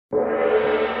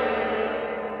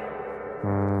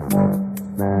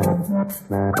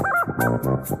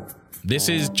This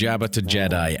is Jabba to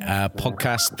Jedi, a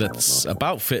podcast that's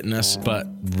about fitness, but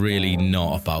really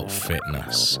not about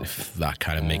fitness, if that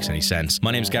kind of makes any sense.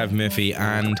 My name's Gav Murphy,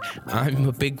 and I'm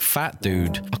a big fat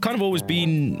dude. I've kind of always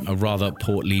been a rather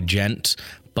portly gent,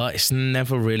 but it's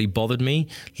never really bothered me.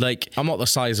 Like, I'm not the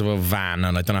size of a van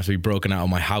and I don't have to be broken out of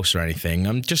my house or anything.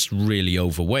 I'm just really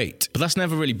overweight. But that's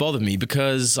never really bothered me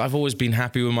because I've always been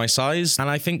happy with my size. And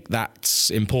I think that's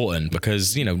important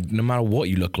because, you know, no matter what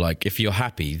you look like, if you're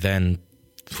happy, then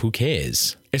who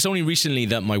cares? It's only recently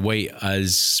that my weight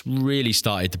has really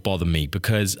started to bother me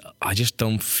because I just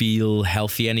don't feel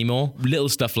healthy anymore. Little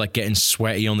stuff like getting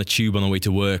sweaty on the tube on the way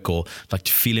to work or like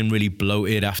feeling really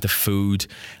bloated after food.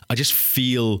 I just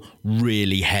feel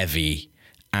really heavy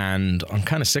and I'm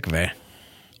kind of sick of it.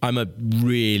 I'm a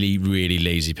really, really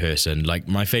lazy person. Like,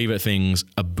 my favorite things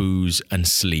are booze and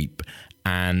sleep.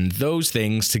 And those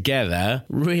things together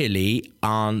really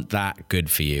aren't that good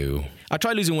for you. I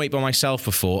tried losing weight by myself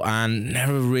before and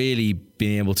never really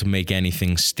been able to make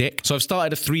anything stick. So I've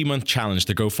started a 3-month challenge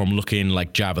to go from looking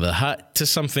like Jabba the Hutt to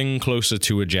something closer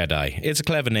to a Jedi. It's a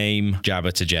clever name,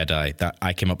 Jabba to Jedi. That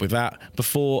I came up with that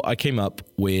before I came up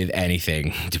with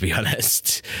anything, to be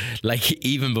honest. Like,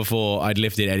 even before I'd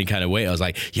lifted any kind of weight, I was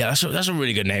like, yeah, that's a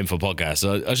really good name for a podcast.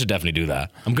 So I should definitely do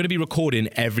that. I'm going to be recording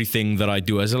everything that I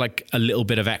do as a little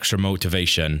bit of extra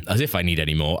motivation, as if I need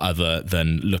any more other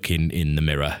than looking in the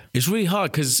mirror. It's really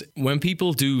hard because when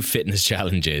people do fitness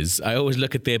challenges, I always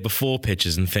look at their before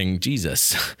pictures and think,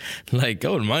 Jesus, like, I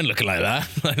wouldn't mind looking like that.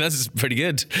 Like, that's pretty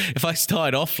good. If I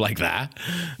started off like that,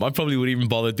 I probably wouldn't even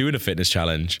bother doing a fitness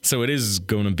challenge. So it is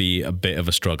going to be a bit of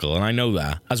a struggle, and I know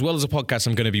that. As well as a podcast,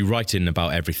 I'm going to be writing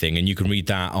about everything, and you can read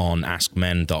that on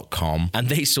askmen.com. And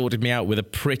they sorted me out with a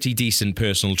pretty decent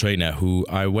personal trainer who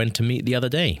I went to meet the other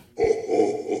day.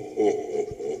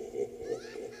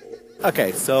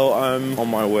 Okay, so I'm on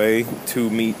my way to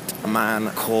meet a man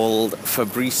called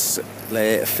Fabrice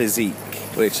Le Physique,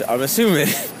 which I'm assuming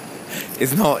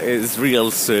is not his real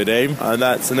surname, and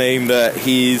that's a name that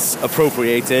he's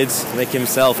appropriated to make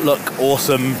himself look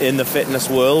awesome in the fitness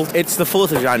world. It's the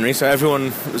 4th of January, so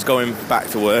everyone was going back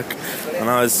to work, and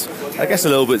I was, I guess, a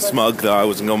little bit smug that I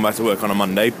wasn't going back to work on a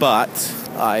Monday, but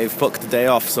I've booked the day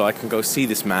off so I can go see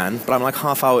this man, but I'm like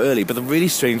half hour early. But the really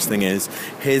strange thing is,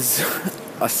 his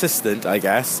assistant, I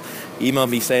guess,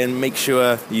 emailed me saying make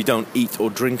sure you don't eat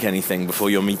or drink anything before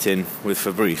your meeting with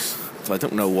Fabrice. So I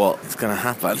don't know what's going to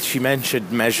happen. She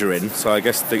mentioned measuring, so I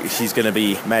guess she's going to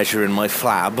be measuring my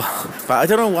flab. But I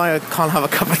don't know why I can't have a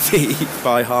cup of tea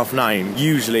by 9:30.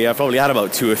 Usually I've probably had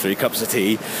about 2 or 3 cups of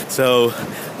tea. So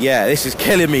yeah, this is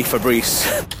killing me, Fabrice.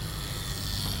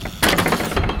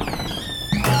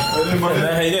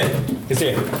 How you doing? Good to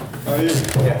see you. How are you?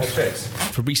 Yeah, that's great.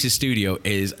 Fabrice's studio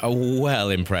is a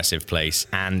impressive place,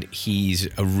 and he's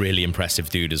a really impressive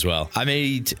dude as well. I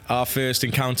made our first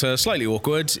encounter slightly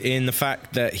awkward in the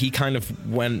fact that he kind of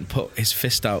put his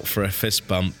fist out for a fist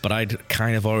bump, but I'd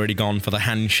kind of already gone for the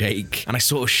handshake, and I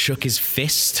sort of shook his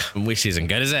fist, which isn't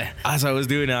good, is it? As I was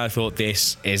doing it, I thought,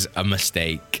 this is a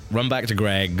mistake. Run back to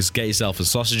Greg's, get yourself a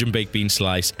sausage and baked bean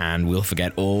slice, and we'll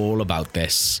forget all about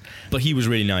this. But he was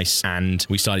really nice, and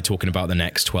we started talking about the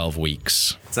next 12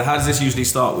 weeks. So how does this usually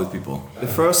start with people? The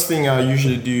first thing I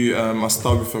usually do, I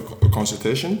start with a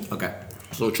consultation. Okay.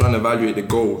 So trying to evaluate the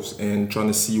goals and trying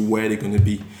to see where they're going to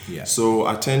be. Yeah. So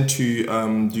I tend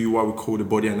to do what we call the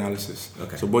body analysis.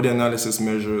 Okay. So body analysis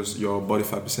measures your body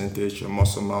fat percentage, your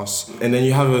muscle mass, and then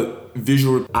you have a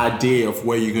visual idea of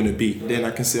where you're going to be. Then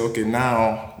I can say, okay,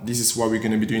 now this is what we're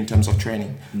going to be doing in terms of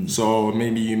training. So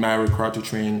maybe you might require to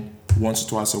train once or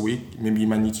twice a week. Maybe you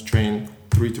might need to train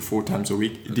 3 to 4 times a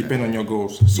week. It depends on your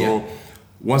goals. So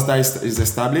once that is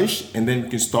established, and then you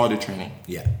can start the training.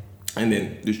 Yeah. And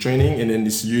then the training, and then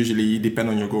this usually depend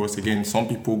on your goals. Again, some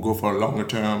people go for a longer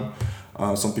term.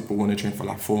 Some people want to train for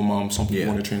like 4 months. Some people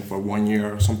want to train for 1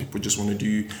 year. Some people just want to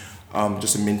do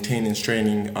just a maintenance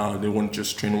training. They want to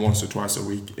just train once or twice a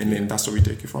week, and then that's where we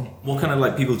take you from. What kind of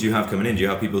like people do you have coming in? Do you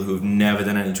have people who've never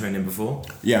done any training before?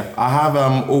 Yeah, I have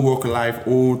all walk of life,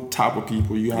 all type of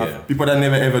people. You have people that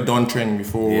never ever done training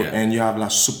before, and you have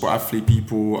like super athlete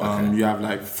people. You have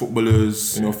like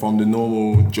footballers, you know, from the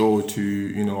normal Joe to,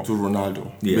 you know, to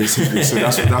Ronaldo, basically. So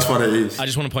that's what it is. I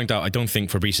just want to point out, I don't think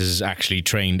Fabrice has actually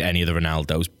trained any of the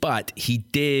Ronaldos, but he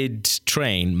did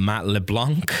train Matt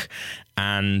LeBlanc.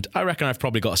 And I reckon I've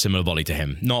probably got a similar body to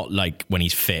him. Not like when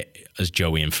he's fit as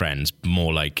Joey and Friends,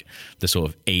 more like the sort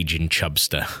of aging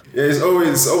chubster. Yeah,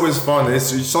 it's always fun.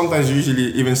 It's sometimes usually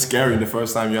even scary the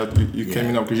first time you came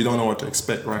in up because you don't know what to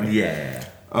expect, right? Yeah.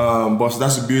 But so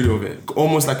that's the beauty of it.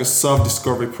 Almost like a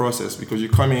self-discovery process, because you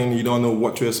come in, you don't know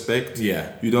what to expect.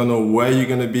 Yeah. You don't know where you're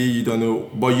gonna be. You don't know,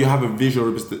 but you have a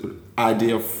visual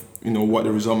idea of what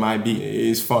the result might be.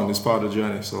 It's fun. It's part of the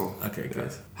journey. So Okay,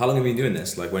 good. How long have you been doing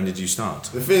this? Like, when did you start?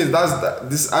 the thing is,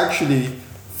 this actually,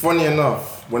 funny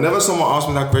enough, whenever someone asks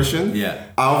me that question, Yeah.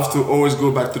 I have to always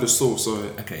go back to the source of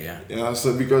it. Okay, yeah. Yeah,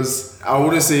 so because I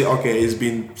wouldn't say, okay, it's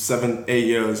been 7-8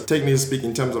 years. Technically speaking,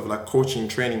 in terms of like coaching,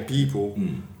 training people,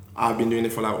 I've been doing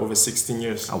it for like over 16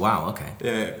 years. Oh, wow, okay.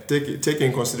 Yeah, take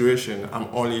in consideration, I'm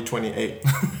only 28.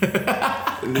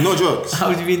 No jokes. How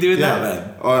have you been doing that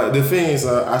then? The thing is,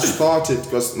 I started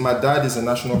because my dad is a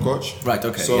national coach. Right,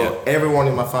 okay, So yeah. everyone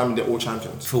in my family, they're all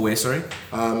champions. For where, sorry?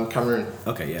 Cameroon.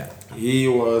 Okay, yeah. He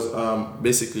was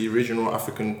basically regional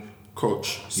African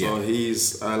coach. So Yeah.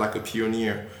 he's like a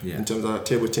pioneer Yeah. in terms of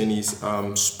table tennis,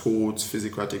 sports,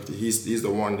 physical activity. He's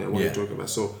the one that we're Yeah. talking about.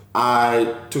 So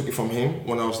I took it from him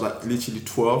when I was like literally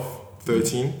 12,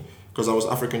 13. Because I was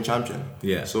African champion.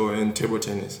 Yeah. So in table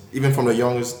tennis. Even from the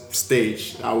youngest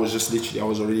stage, I was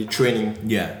already training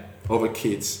Yeah. other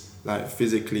kids, like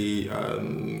physically,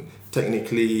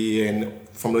 technically, and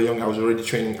from the young, I was already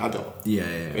training adult. Yeah.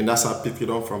 And that's how I picked it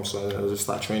up from. So I just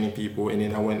started training people, and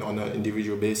then I went on an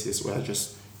individual basis where I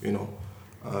just,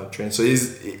 train. So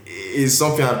it's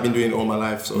something I've been doing all my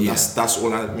life. So Yeah. that's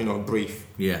all I, breathe.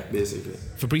 Yeah. Basically.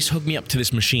 Fabrice hooked me up to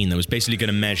this machine that was basically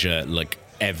going to measure like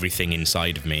everything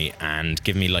inside of me and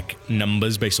give me like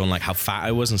numbers based on like how fat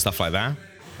I was and stuff like that.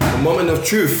 A moment of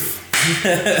truth.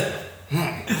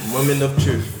 Moment of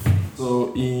truth.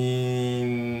 So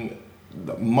in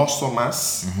the muscle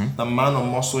mass, the amount of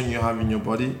muscle you have in your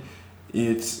body,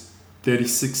 it's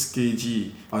 36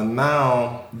 kg. And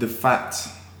now the fat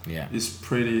Yeah. is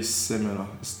pretty similar.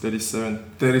 It's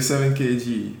 37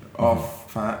 kg of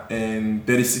fat and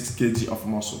 36 kg of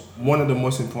muscle. One of the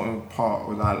most important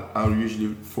part that I'll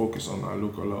usually focus on, I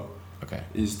look a lot, Okay.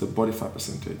 is the body fat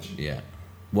percentage. Yeah.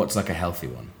 What's like a healthy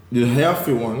one? The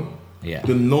healthy one, Yeah.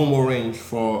 the normal range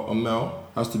for a male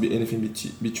has to be anything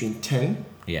between 10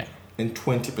 Yeah. and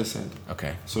 20%.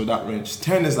 Okay. So that range,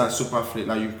 10 is like super fit,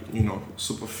 like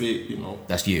super fit,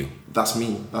 That's you. That's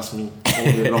me all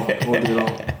day long, all day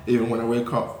long. Even when I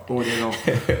wake up, all day long.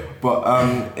 But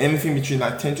anything between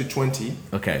like 10 to 20,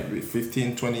 Okay.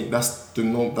 15, 20, that's the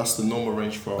normal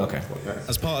range for guys.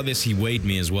 As part of this, he weighed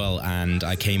me as well, and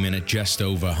I came in at just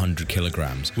over 100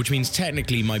 kilograms, which means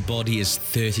technically my body is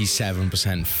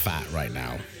 37% fat right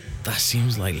now. That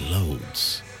seems like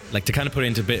loads. Like, to kind of put it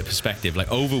into a bit of perspective,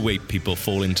 like overweight people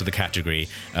fall into the category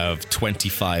of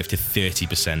 25 to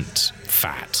 30%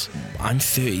 fat. I'm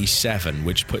 37,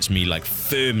 which puts me like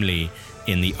firmly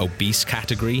in the obese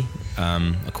category,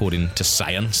 according to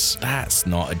science. That's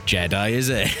not a Jedi, is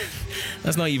it?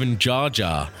 That's not even Jar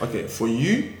Jar. Okay, for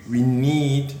you, we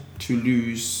need to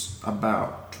lose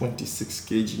about 26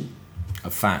 kg.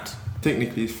 Of fat.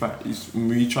 Technically, it's fat. It's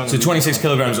me trying So to 26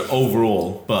 kilograms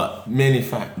overall, but mainly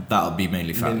fat. that'll be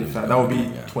mainly fat. Mainly fat. That would be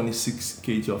Yeah. 26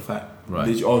 kg of fat.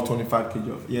 Right. Or 25 kg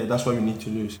of. Yeah, that's what we need to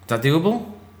lose. Is that doable?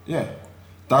 Yeah,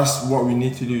 that's what we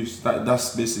need to lose.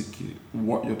 That's basically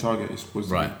what your target is supposed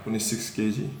to Right. be. 26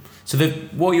 kg. So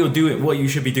what you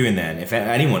should be doing then, if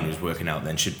anyone who's working out,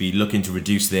 then should be looking to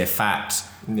reduce their fat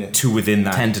Yeah. to within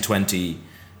that 10 to 20%.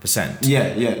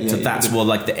 Yeah. So that's what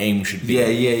like the aim should be. Yeah.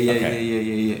 Okay.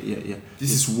 Yeah.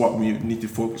 This is what we need to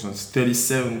focus on. It's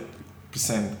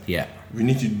 37%. Yeah. We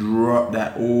need to drop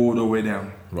that all the way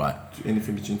down Right. to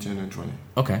anything between 10 and 20.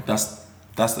 Okay.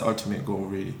 That's the ultimate goal,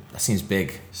 really. That seems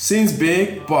big. Seems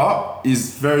big, but it's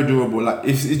very doable. Like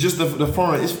if it's just the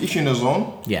formula, if you're in the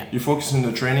zone, Yeah. you focus on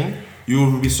the training, you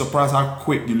will be surprised how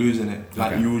quick you're losing it.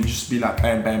 Like Okay. you will just be like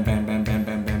bam, bam, bam, bam, bam,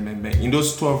 bam, bam, bam, bam. In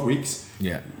those 12 weeks,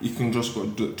 Yeah. you can just go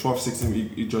 12, 16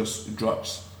 weeks, it just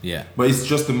drops. Yeah. But it's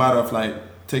just a matter of like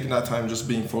taking that time, just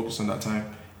being focused on that time,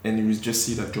 and you will just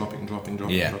see that dropping.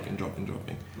 Yeah.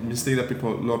 The mistake that a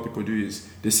lot of people do is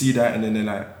they see that and then they're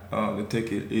like, they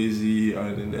take it easy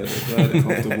and then they're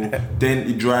comfortable. Then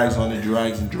it drags until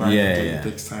it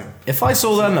takes time. If I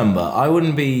saw that number, I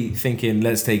wouldn't be thinking,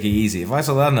 let's take it easy. If I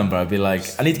saw that number, I'd be like,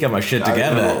 I need to get my shit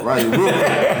together. Right,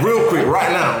 real quick,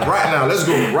 right now, let's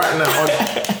go, right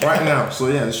now. So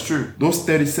yeah, it's true. Those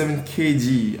 37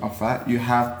 kg of fat, you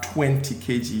have 20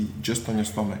 kg just on your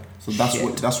stomach. So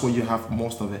that's where you have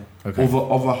most of it. Okay.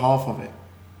 Over half of it,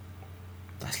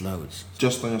 That's loads.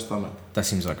 just on your stomach. That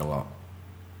seems like a lot.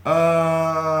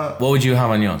 Like What would you have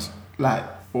on yours?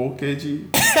 4 kg.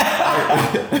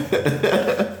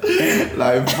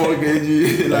 Like 4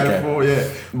 kg, like Okay. 4, yeah.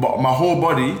 But my whole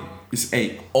body is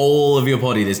 8. All of your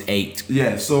body, there's 8.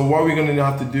 Yeah, so what we're gonna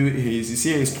have to do is, you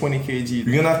see it's 20 kg.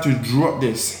 You're gonna have to drop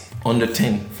this on the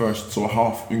 10 first, so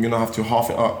half. You're gonna have to half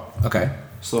it up. Okay.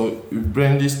 So you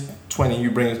bring this 20,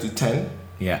 you bring it to 10,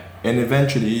 Yeah. and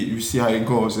eventually you see how it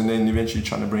goes, and then eventually you're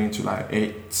trying to bring it to like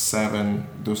 8, 7,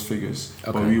 those figures.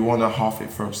 Okay. But we wanna half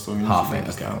it first, so we need Half to it, make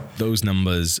this okay. down. Those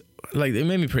numbers, like, they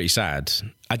made me pretty sad.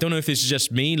 I don't know if this is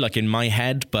just me, like in my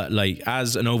head, but like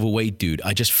as an overweight dude,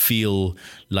 I just feel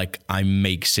like I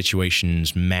make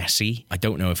situations messy. I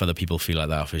don't know if other people feel like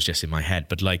that or if it's just in my head,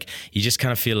 but like you just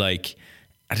kind of feel like,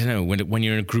 I don't know, when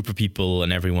you're in a group of people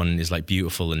and everyone is like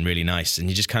beautiful and really nice, and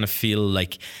you just kind of feel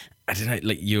like, I don't know,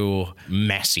 like you're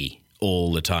messy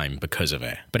all the time because of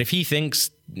it. But if he thinks,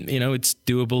 it's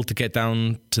doable to get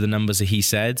down to the numbers that he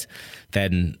said,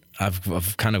 then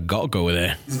I've kind of got to go with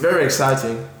it. It's very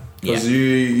exciting because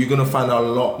you're gonna find out a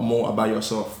lot more about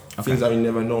yourself, things that you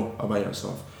never know about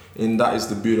yourself, and that is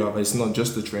the beauty of it. It's not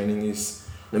just the training; it's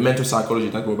the mental psychology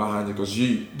that go behind it. Because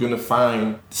you're gonna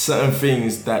find certain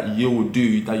things that you will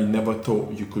do that you never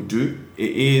thought you could do.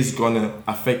 It is gonna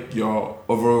affect your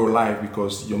overall life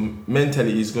because your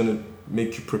mentally is gonna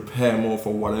make you prepare more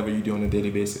for whatever you do on a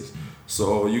daily basis.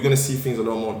 So you're gonna see things a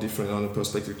lot more different on the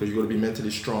perspective because you're gonna be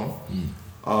mentally strong.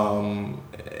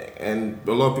 And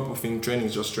a lot of people think training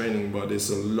is just training, but there's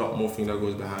a lot more thing that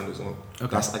goes behind as well.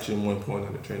 Okay. That's actually more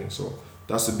important than the training. So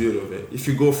that's the beauty of it. If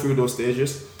you go through those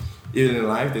stages, even in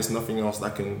life, there's nothing else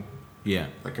that can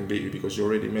beat you because you're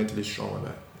already mentally strong on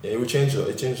that. Yeah, it will change.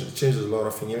 It changes a lot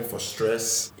of things. Even for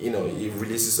stress, it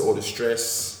releases all the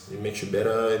stress. It makes you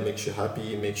better. It makes you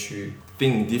happy. It makes you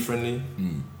think differently.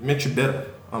 It makes you better.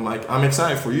 I'm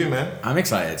excited for you, man. I'm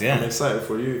excited, yeah. I'm excited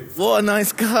for you. What a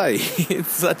nice guy.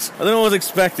 It's I don't know what I was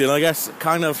expecting. I guess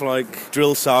kind of like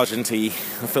drill sergeant-y.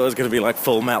 I thought it was going to be like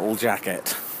Full Metal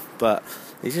Jacket. But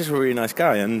he's just a really nice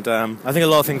guy. And I think a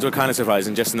lot of things were kind of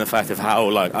surprising just in the fact of how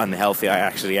like unhealthy I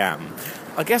actually am.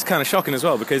 I guess kind of shocking as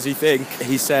well because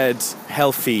he said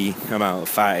healthy amount of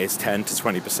fat is 10 to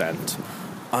 20%.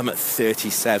 I'm at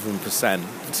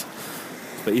 37%.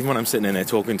 But even when I'm sitting in there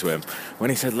talking to him,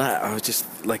 when he said that, I was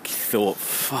just like, thought,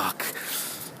 fuck,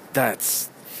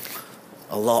 that's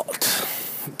a lot.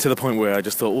 To the point where I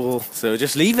just thought, well, so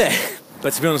just leave it.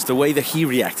 But to be honest, the way that he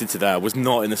reacted to that was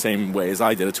not in the same way as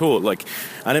I did at all. Like,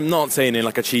 and I'm not saying in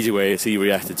like a cheesy way as he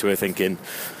reacted to it, thinking,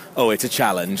 oh, it's a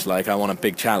challenge, like I want a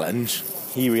big challenge.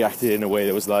 He reacted in a way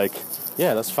that was like,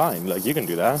 yeah, that's fine, like you can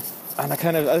do that. And I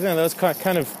don't know, that was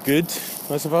kind of good,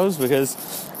 I suppose, because,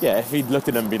 yeah, if he'd looked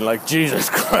at him and been like, Jesus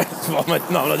Christ, I'm not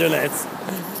doing this,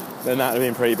 then that would have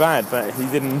been pretty bad. But he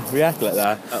didn't react like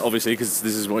that, obviously, because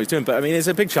this is what he's doing. But, I mean, it's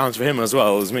a big challenge for him as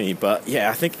well as me. But, yeah,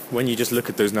 I think when you just look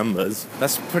at those numbers,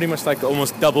 that's pretty much like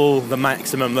almost double the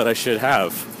maximum that I should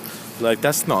have. Like,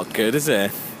 that's not good, is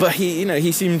it? But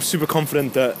he seemed super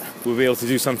confident that we'll be able to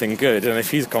do something good. And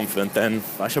if he's confident, then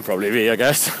I should probably be, I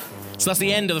guess. So that's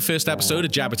the end of the first episode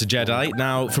of Jabba to Jedi.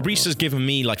 Now, Fabrice has given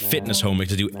me like fitness homework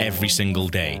to do every single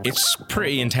day. It's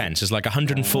pretty intense. It's like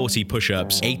 140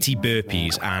 push-ups, 80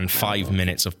 burpees, and 5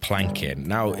 minutes of planking.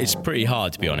 Now, it's pretty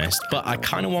hard, to be honest, but I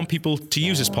kind of want people to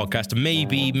use this podcast to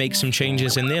maybe make some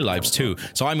changes in their lives too.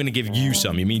 So I'm going to give you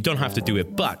some. I mean, you don't have to do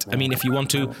it, but I mean, if you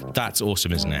want to, that's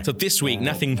awesome, isn't it? So this week,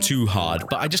 nothing too hard,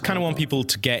 but I just kind of want people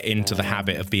to get into the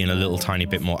habit of being a little tiny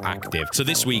bit more active. So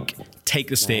this week, take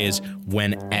the stairs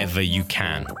whenever you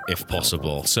can, if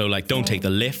possible. So like, don't take the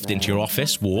lift into your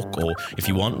office, walk, or if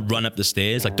you want, run up the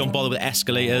stairs. Like, don't bother with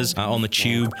escalators on the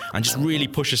tube, and just really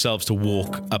push yourselves to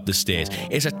walk up the stairs.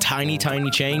 It's a tiny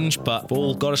change, but we've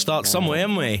all got to start somewhere,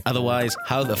 haven't we? Otherwise,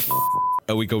 how the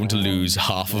are we going to lose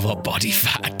half of our body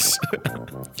fat?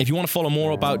 If you want to follow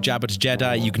more about Jabba to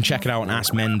Jedi, you can check it out on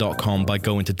AskMen.com by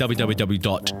going to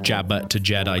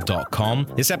www.jabbatojedi.com.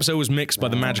 This episode was mixed by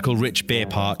the magical Rich Bear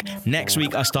Park. Next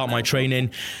week, I start my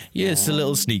training. Yeah, it's a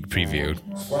little sneak preview.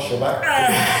 Squash your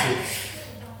back.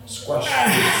 Squash.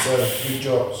 Good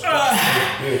job.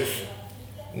 Squash. Good.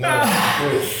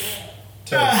 9. Good.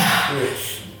 10. Good.